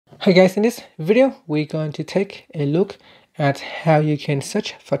Hi guys, in this video we're going to take a look at how you can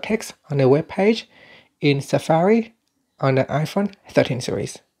search for text on a web page in Safari on the iPhone 13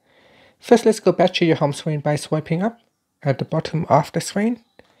 series. First, let's go back to your home screen by swiping up at the bottom of the screen.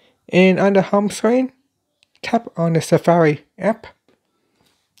 And on the home screen, tap on the Safari app.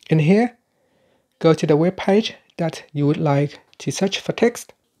 In here, go to the web page that you would like to search for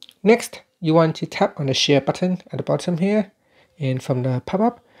text. Next, you want to tap on the share button at the bottom here. And from the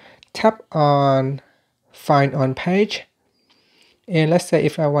pop-up, tap on Find on Page. And let's say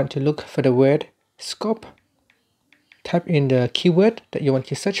if I want to look for the word scope, type in the keyword that you want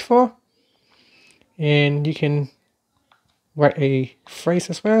to search for. And you can write a phrase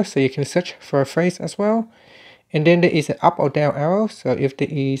as well, so you can search for a phrase as well. And then there is an up or down arrow, so if there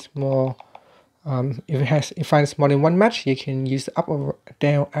is more, if it finds more than one match, you can use the up or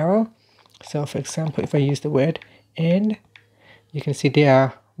down arrow. So for example, if I use the word and, you can see there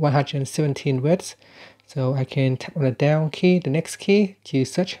are 117 words. So I can tap on the down key, the next key, to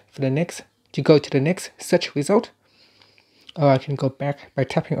search for the next, to go to the next search result. Or I can go back by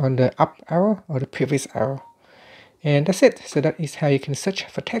tapping on the up arrow or the previous arrow. And that's it. So that is how you can search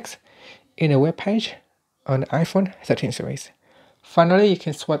for text in a web page on the iPhone 13 series. Finally, you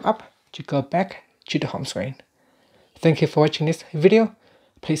can swipe up to go back to the home screen. Thank you for watching this video.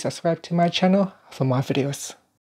 Please subscribe to my channel for more videos.